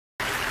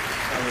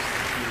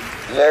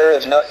There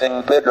is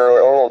nothing bigger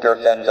or older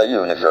than the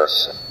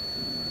universe.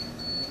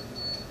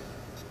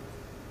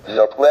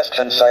 The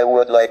questions I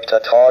would like to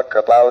talk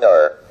about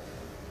are: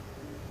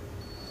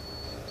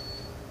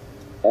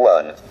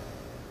 1.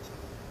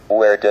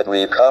 Where did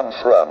we come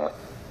from?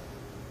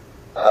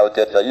 How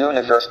did the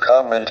universe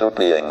come into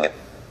being?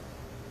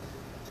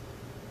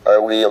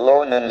 Are we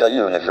alone in the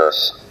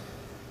universe?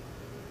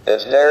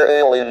 Is there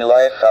alien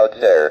life out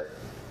there?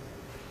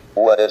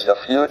 What is the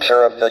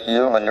future of the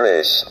human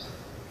race?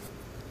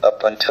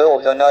 Up until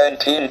the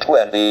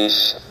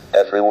 1920s,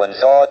 everyone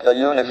thought the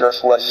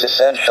universe was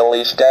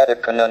essentially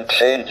static and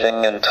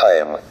unchanging in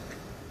time.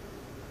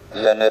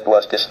 Then it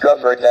was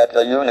discovered that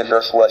the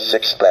universe was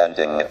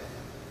expanding.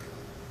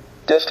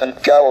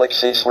 Distant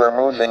galaxies were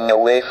moving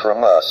away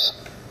from us.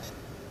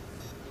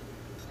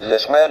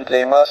 This meant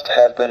they must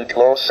have been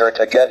closer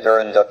together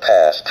in the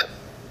past.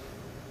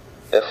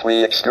 If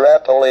we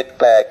extrapolate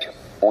back,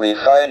 we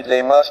find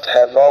they must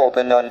have all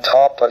been on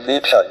top of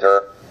each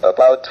other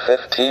about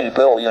 15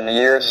 billion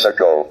years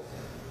ago.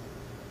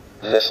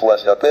 This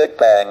was the Big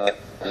Bang,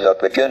 the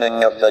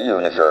beginning of the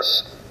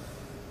universe.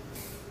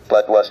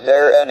 But was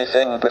there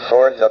anything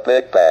before the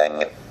Big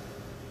Bang?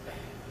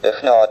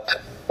 If not,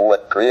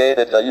 what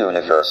created the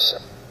universe?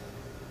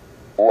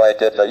 Why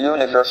did the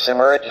universe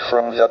emerge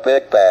from the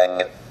Big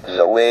Bang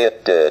the way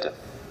it did?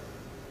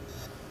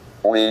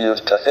 We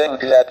used to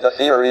think that the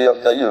theory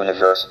of the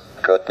universe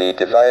could be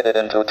divided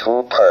into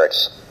two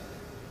parts.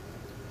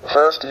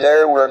 First,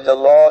 there were the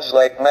laws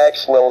like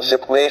Maxwell's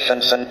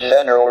equations and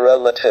general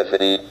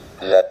relativity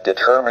that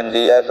determine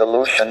the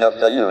evolution of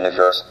the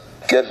universe,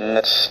 given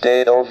its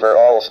state over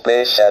all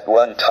space at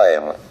one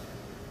time.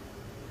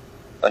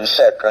 And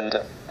second,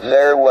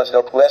 there was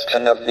the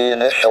question of the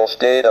initial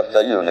state of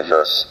the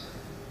universe.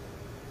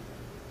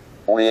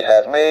 We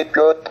have made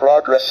good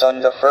progress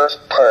on the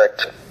first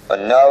part,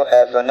 and now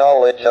have a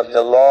knowledge of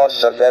the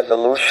laws of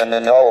evolution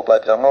in all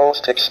but the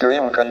most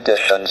extreme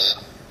conditions,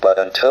 but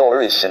until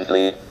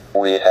recently,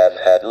 we have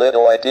had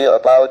little idea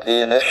about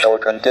the initial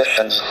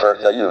conditions for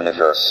the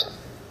universe.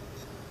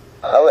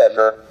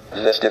 However,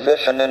 this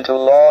division into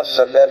laws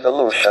of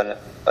evolution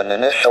and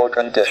initial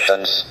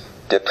conditions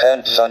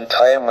depends on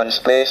time and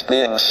space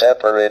being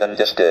separate and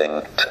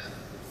distinct.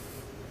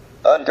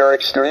 Under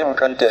extreme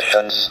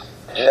conditions,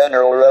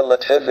 general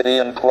relativity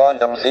and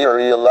quantum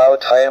theory allow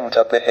time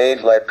to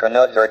behave like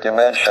another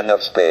dimension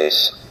of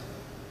space.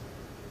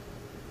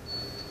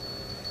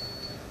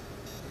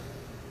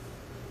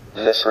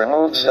 This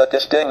removes the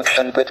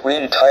distinction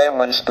between time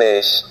and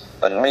space,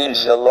 and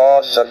means the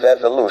laws of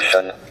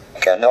evolution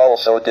can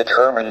also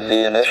determine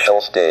the initial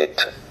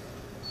state.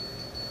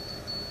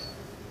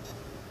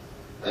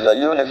 The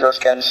universe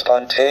can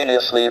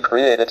spontaneously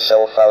create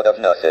itself out of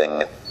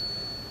nothing.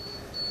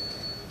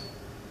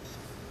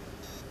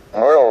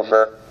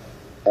 Moreover,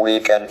 we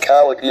can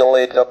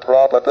calculate the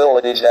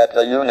probabilities that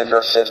the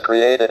universe is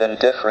created in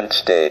different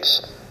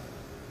states.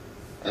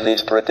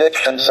 These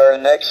predictions are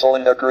in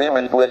excellent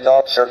agreement with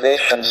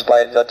observations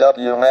by the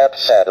WMAP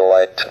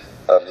satellite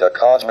of the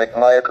cosmic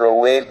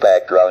microwave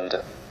background,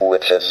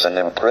 which is an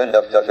imprint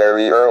of the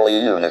very early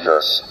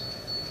universe.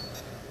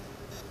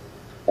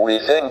 We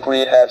think we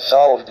have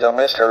solved the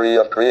mystery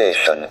of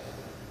creation.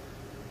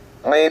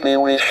 Maybe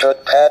we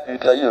should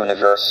patent the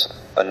universe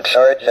and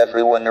charge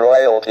everyone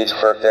royalties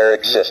for their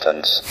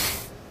existence.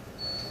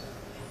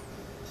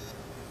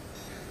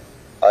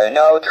 I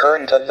now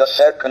turn to the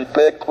second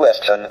big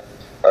question: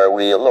 are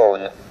we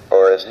alone,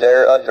 or is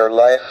there other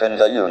life in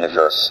the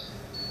universe?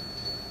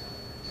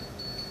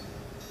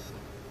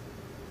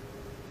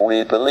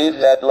 We believe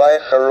that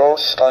life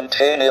arose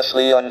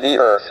spontaneously on the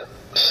Earth,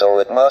 so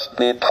it must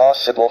be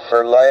possible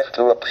for life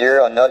to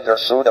appear on other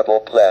suitable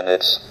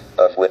planets,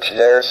 of which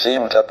there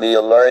seem to be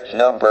a large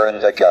number in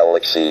the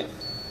galaxy.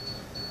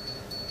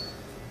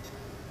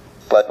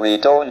 But we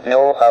don't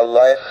know how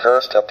life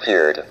first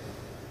appeared.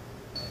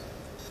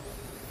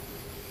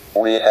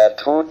 We have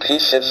two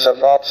pieces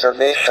of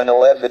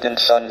observational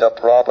evidence on the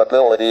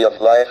probability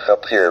of life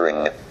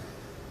appearing.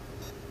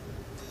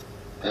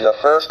 The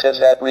first is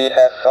that we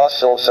have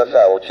fossils of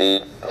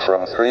algae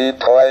from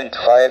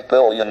 3.5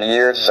 billion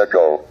years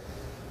ago.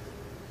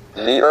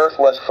 The Earth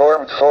was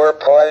formed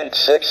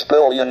 4.6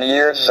 billion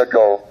years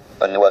ago,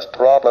 and was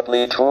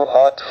probably too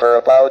hot for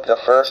about the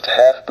first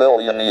half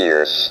billion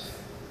years.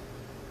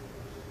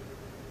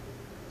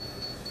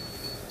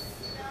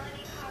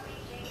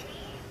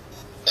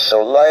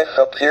 So life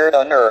appeared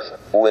on Earth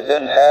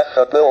within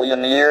 500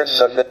 million years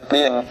of it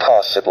being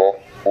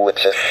possible,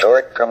 which is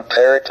short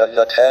compared to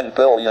the 10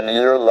 billion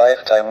year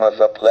lifetime of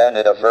a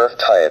planet of Earth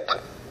type.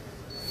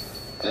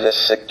 This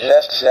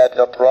suggests that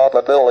the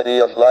probability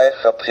of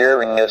life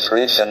appearing is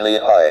reasonably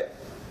high.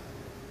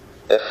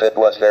 If it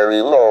was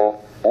very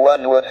low,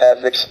 one would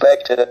have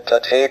expected it to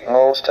take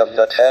most of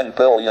the 10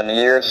 billion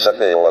years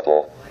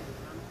available.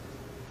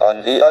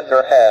 On the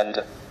other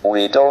hand,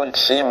 we don't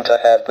seem to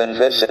have been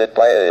visited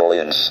by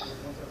aliens.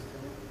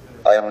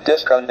 I am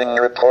discounting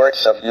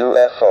reports of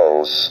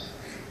UFOs.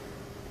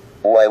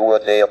 Why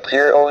would they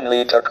appear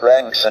only to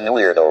cranks and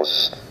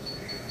weirdos?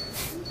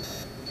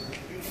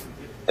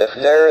 If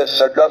there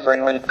is a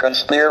government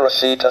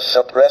conspiracy to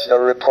suppress the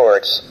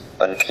reports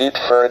and keep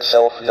for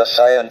itself the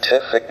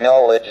scientific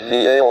knowledge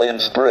the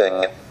aliens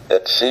bring,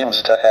 it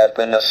seems to have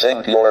been a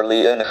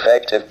singularly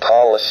ineffective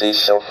policy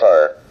so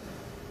far.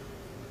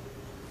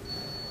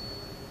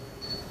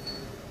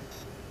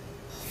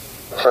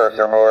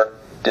 Furthermore,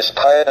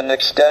 despite an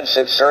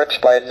extensive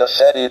search by the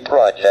SETI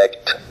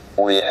project,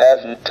 we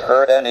haven't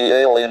heard any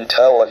alien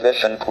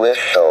television quiz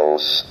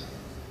shows.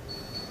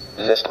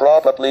 This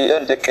probably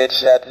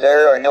indicates that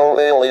there are no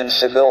alien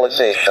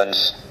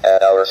civilizations,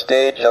 at our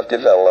stage of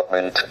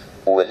development,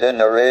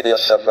 within a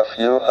radius of a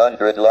few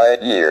hundred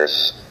light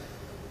years.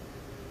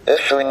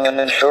 Issuing an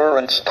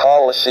insurance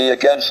policy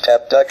against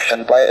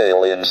abduction by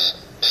aliens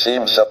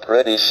seems a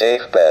pretty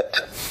safe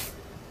bet.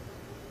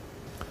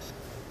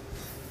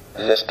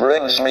 This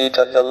brings me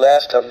to the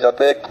last of the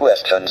big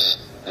questions,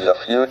 the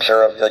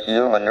future of the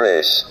human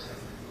race.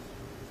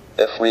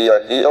 If we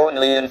are the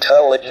only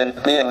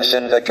intelligent beings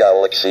in the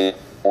galaxy,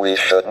 we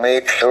should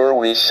make sure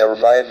we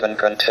survive and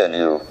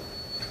continue.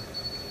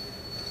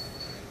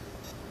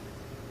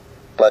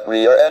 But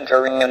we are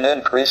entering an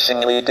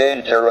increasingly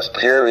dangerous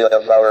period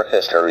of our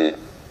history.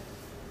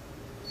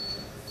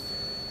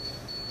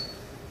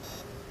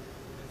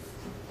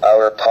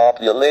 Our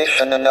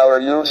population and our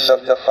use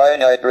of the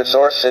finite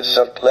resources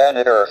of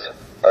planet Earth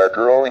are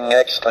growing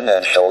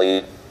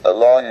exponentially,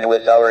 along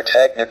with our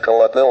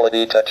technical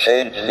ability to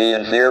change the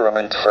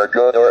environment for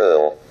good or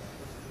ill.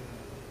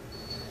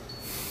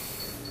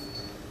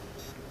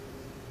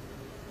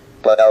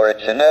 But our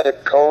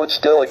genetic code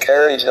still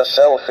carries the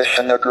selfish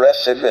and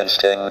aggressive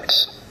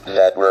instincts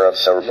that were of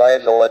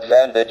survival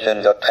advantage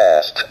in the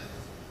past.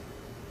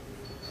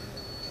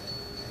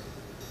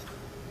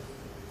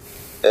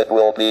 It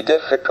will be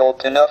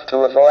difficult enough to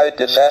avoid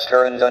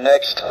disaster in the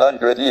next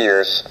 100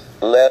 years,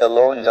 let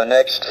alone the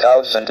next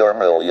 1,000 or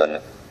million.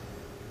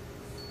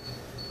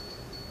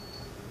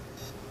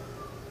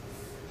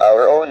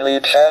 Our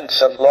only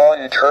chance of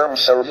long-term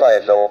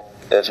survival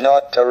is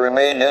not to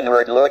remain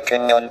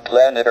inward-looking on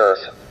planet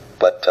Earth,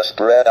 but to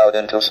spread out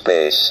into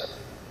space.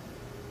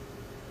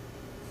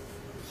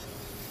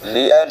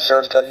 The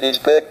answers to these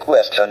big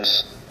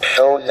questions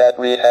show that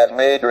we have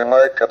made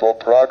remarkable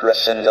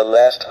progress in the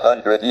last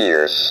 100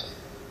 years.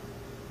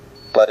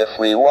 But if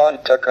we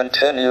want to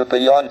continue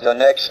beyond the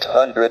next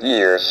 100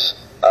 years,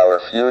 our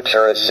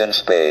future is in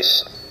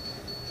space.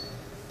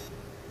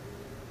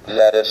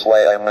 That is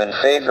why I'm in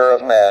favor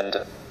of manned,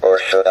 or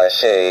should I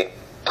say,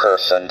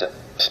 personed,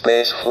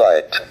 space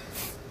flight.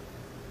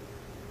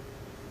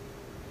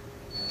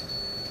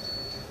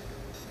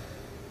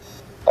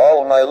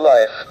 All my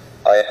life,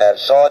 I have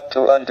sought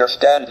to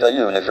understand the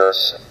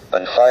universe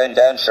and find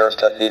answers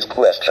to these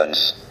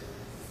questions.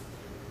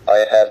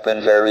 I have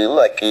been very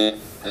lucky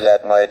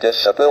that my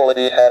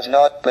disability has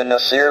not been a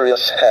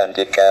serious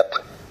handicap.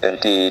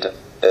 Indeed,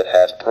 it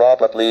has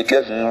probably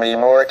given me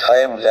more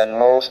time than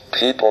most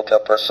people to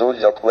pursue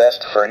the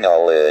quest for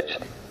knowledge.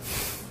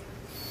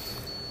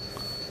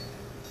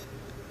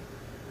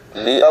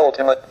 The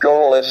ultimate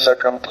goal is a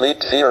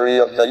complete theory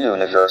of the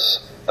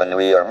universe, and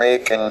we are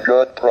making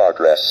good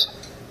progress.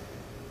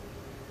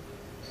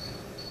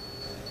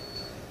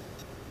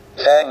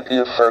 Thank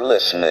you for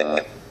listening.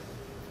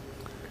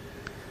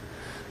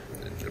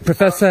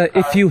 Professor,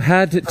 if you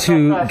had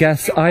to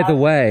guess either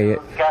way,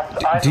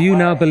 do you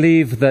now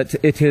believe that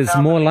it is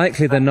more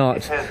likely than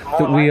not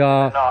that we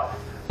are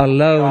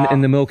alone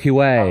in the Milky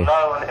Way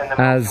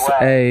as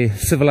a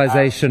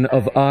civilization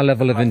of our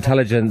level of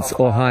intelligence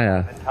or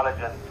higher?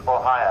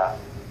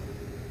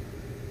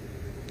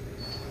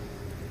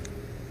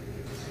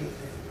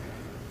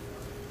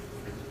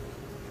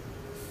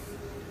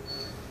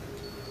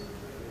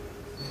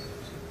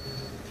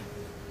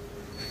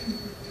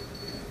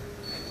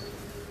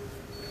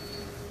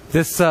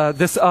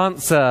 This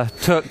answer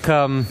took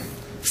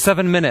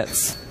 7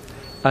 minutes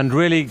and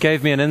really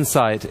gave me an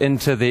insight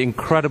into the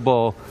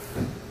incredible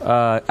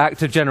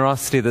act of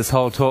generosity this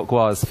whole talk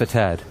was for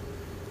Ted.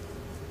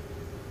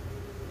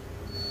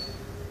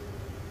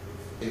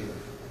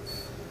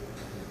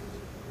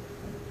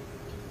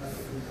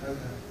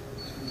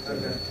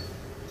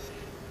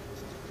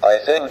 I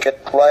think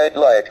it quite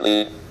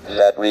likely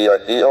that we are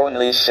the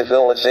only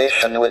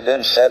civilization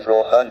within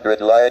several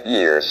hundred light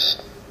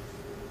years.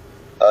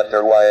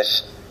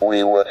 Otherwise,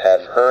 we would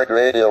have heard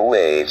radio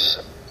waves.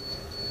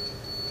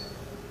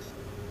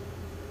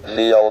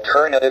 The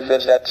alternative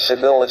is that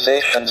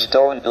civilizations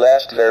don't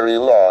last very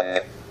long,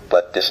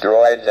 but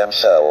destroy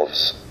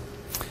themselves.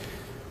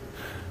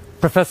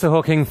 Professor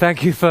Hawking,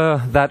 thank you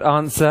for that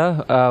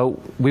answer.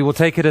 We will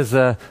take it as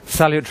a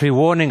salutary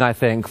warning, I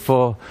think,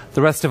 for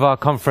the rest of our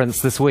conference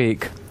this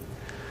week.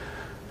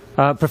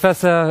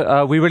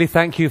 Professor, we really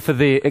thank you for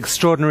the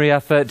extraordinary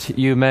effort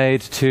you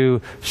made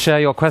to share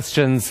your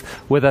questions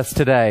with us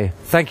today.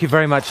 Thank you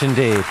very much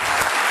indeed.